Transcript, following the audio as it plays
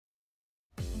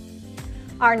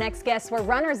Our next guests were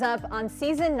runners-up on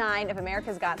Season 9 of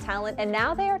America's Got Talent, and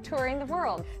now they are touring the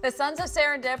world. The Sons of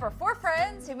Serendip are four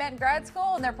friends who met in grad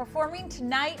school, and they're performing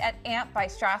tonight at AMP by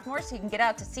Strathmore, so you can get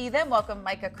out to see them. Welcome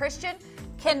Micah Christian,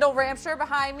 Kendall Ramsher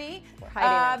behind me,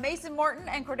 Mason Morton,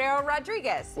 and Cordero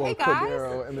Rodriguez. Well, hey guys.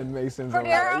 Cordero and then Mason's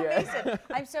Cordero, yeah. Mason.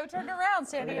 I'm so turned around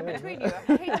standing in between you.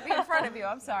 I hate to be in front of you.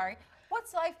 I'm sorry.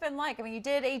 What's life been like? I mean, you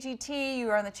did AGT, you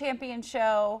were on the Champion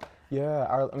Show.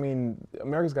 Yeah, I mean,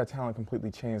 America's Got Talent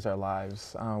completely changed our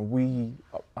lives. We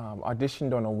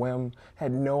auditioned on a whim,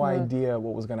 had no idea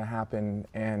what was going to happen,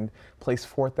 and placed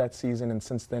fourth that season. And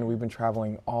since then, we've been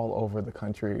traveling all over the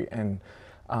country, and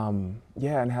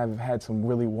yeah, and have had some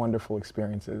really wonderful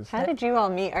experiences. How did you all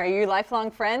meet? Are you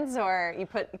lifelong friends, or you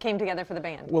came together for the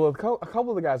band? Well, a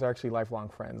couple of the guys are actually lifelong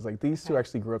friends. Like these two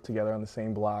actually grew up together on the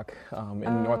same block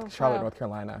in Charlotte, North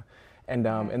Carolina. And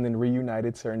then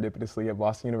reunited serendipitously at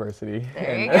Boston University.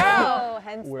 There you go.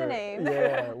 Hence the name.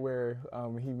 Yeah, where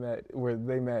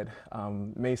they met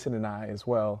Mason and I as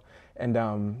well,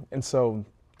 and so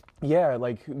yeah,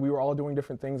 like we were all doing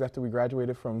different things after we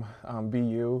graduated from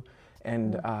BU.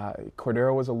 And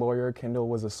Cordero was a lawyer, Kendall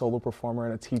was a solo performer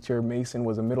and a teacher, Mason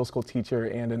was a middle school teacher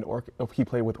and he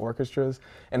played with orchestras,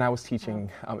 and I was teaching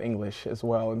English as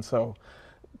well. And so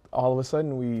all of a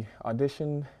sudden we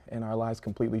auditioned and our lives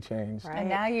completely changed. Right. And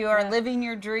now you are living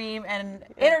your dream and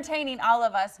entertaining all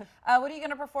of us. What are you going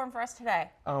to perform for us today?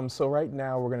 So right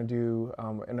now we're going to do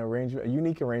a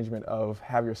unique arrangement of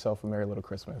Have Yourself a Merry Little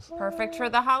Christmas. Perfect for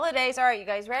the holidays. All right, you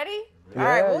guys ready? All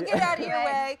right, we'll get out of your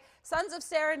way. Sons of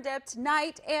Serendip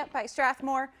tonight, AMP by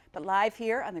Strathmore, but live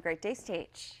here on the Great Day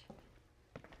stage.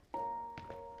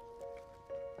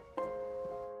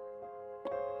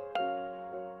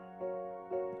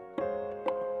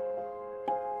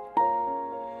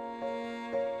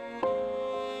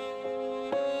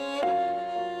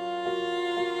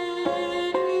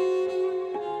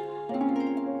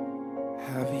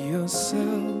 Have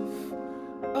yourself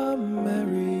a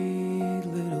merry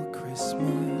little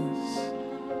Christmas.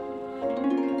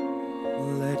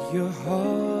 Let your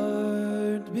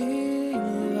heart be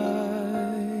light.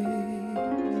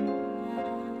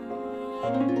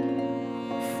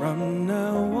 From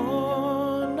now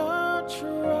on, our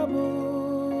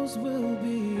troubles will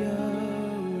be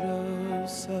out of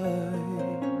sight.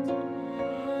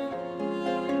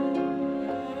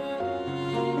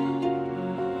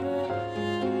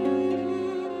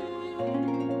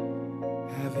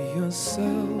 Have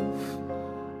yourself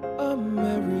a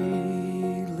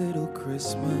merry little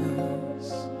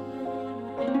Christmas.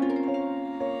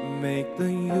 Make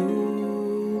the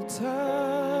Yuletide